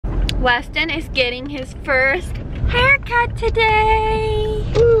Weston is getting his first haircut today.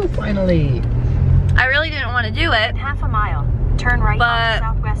 Woo, finally. I really didn't want to do it. Half a mile. Turn right on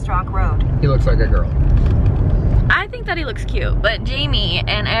Southwest Rock Road. He looks like a girl. I think that he looks cute, but Jamie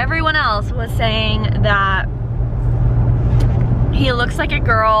and everyone else was saying that he looks like a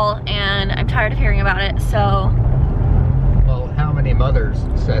girl, and I'm tired of hearing about it, so. Well, how many mothers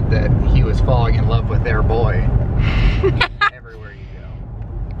said that he was falling in love with their boy? Everywhere you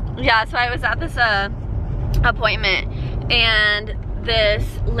go. Yeah, so I was at this appointment, and this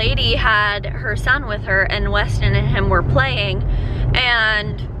lady had her son with her, and Weston and him were playing,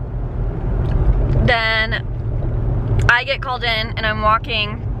 and then I get called in, and I'm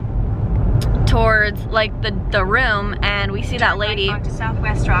walking towards like the room, and we see that lady. Turn right onto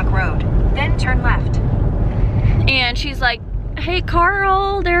Southwest Rock Road, then turn left. And she's like, "Hey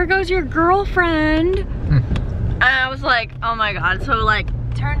Carl, there goes your girlfriend." And I was like, oh my god. So like,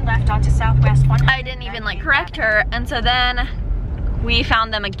 turn left onto Southwest 100. I didn't even like correct her, and so then we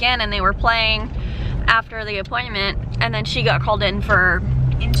found them again, and they were playing after the appointment, and then she got called in for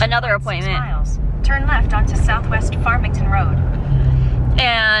another appointment. 6 miles. Turn left onto Southwest Farmington Road.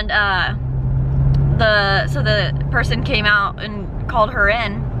 And the person came out and called her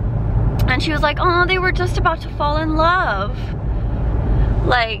in, and she was like, oh, they were just about to fall in love.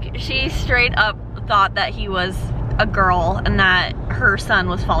 Like, she straight up thought that he was a girl and that her son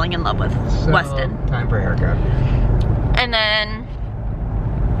was falling in love with Weston. Time for a haircut. And then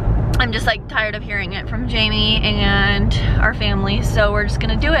I'm just like tired of hearing it from Jamie and our family, so we're just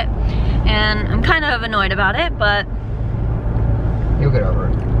gonna do it. And I'm kind of annoyed about it, but you'll get over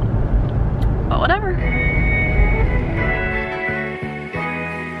it. But whatever.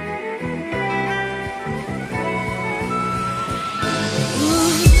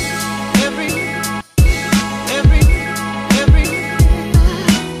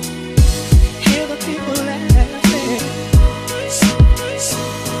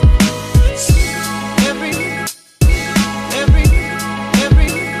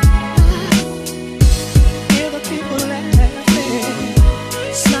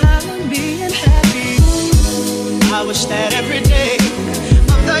 I wish that every day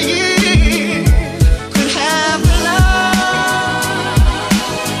of the year could have the love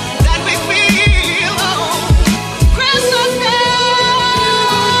that we feel on Christmas Day.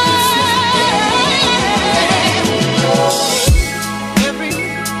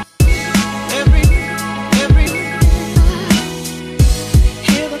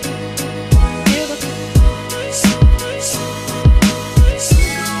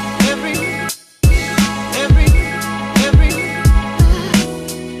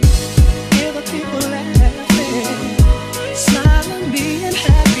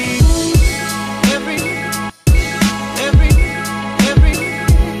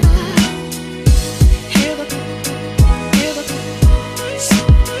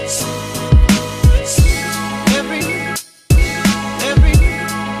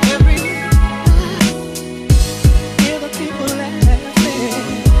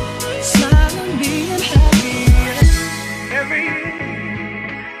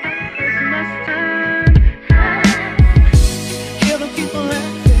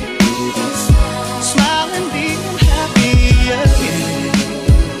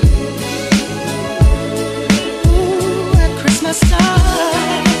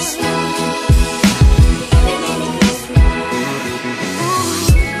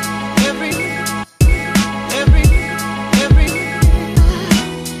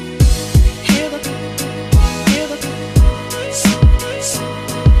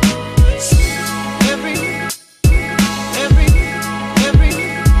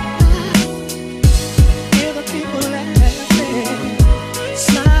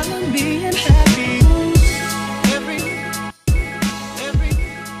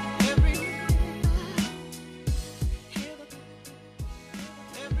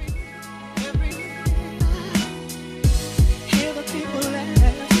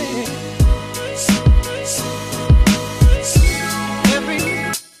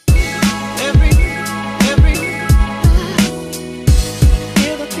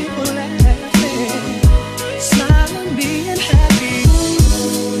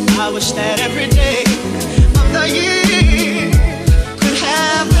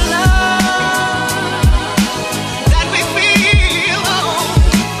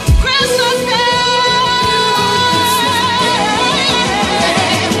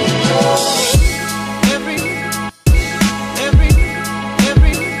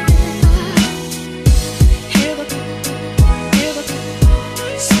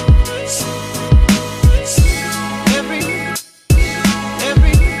 Every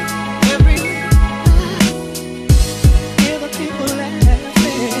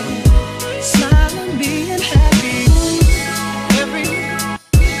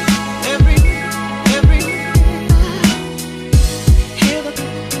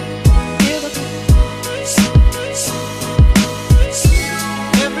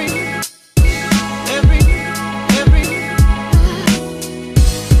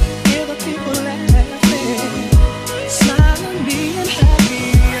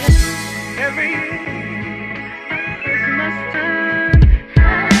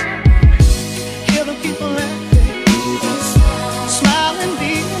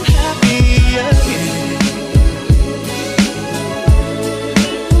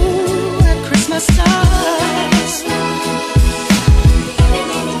stars.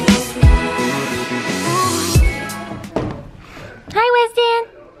 Hi, Westyn.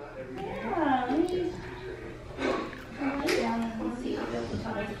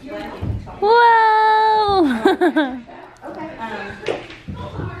 Whoa! We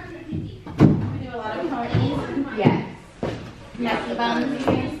do a lot of ponies. Yes. Messy buns.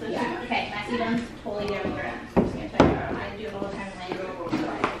 Yeah. Okay, messy buns totally different. I'm just gonna tell you about it. I do it all the time when I go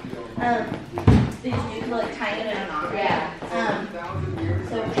these new like tie it in a knot. Yeah.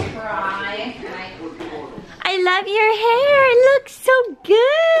 So try and I love your hair. It looks so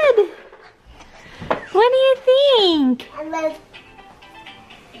good. What do you think?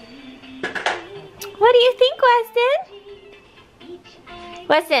 What do you think, Westyn?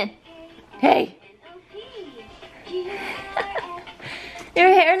 Westyn. Hey. Your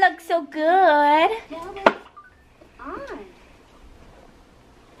hair looks so good.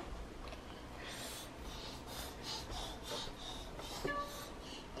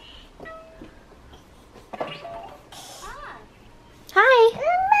 Hi.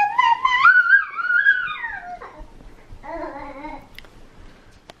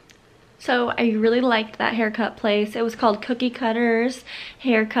 So I really liked that haircut place. It was called Cookie Cutters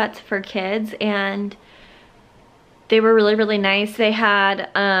Haircuts for Kids, and they were really, really nice. They had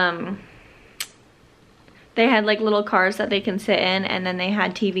like little cars that they can sit in, and then they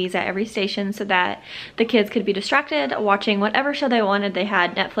had TVs at every station so that the kids could be distracted watching whatever show they wanted. They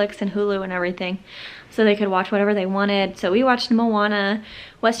had Netflix and Hulu and everything, so they could watch whatever they wanted. So we watched Moana.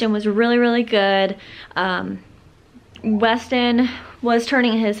 Westyn was really, really good. Westyn was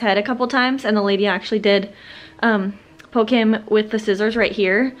turning his head a couple times, and the lady actually did poke him with the scissors right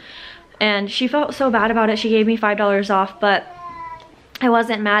here, and she felt so bad about it. She gave me $5 off, but I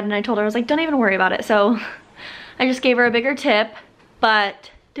wasn't mad, and I told her, I was like, don't even worry about it. So I just gave her a bigger tip.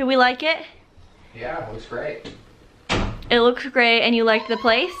 But did we like it? Yeah, it looks great. It looks great. And you liked the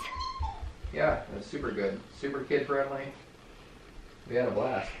place? Yeah, it was super good. Super kid friendly. We had a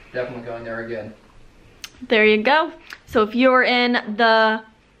blast. Definitely going there again. There you go. So if you're in the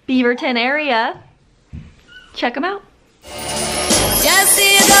Beaverton area, check them out. Just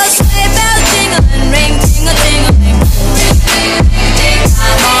see you go straight back.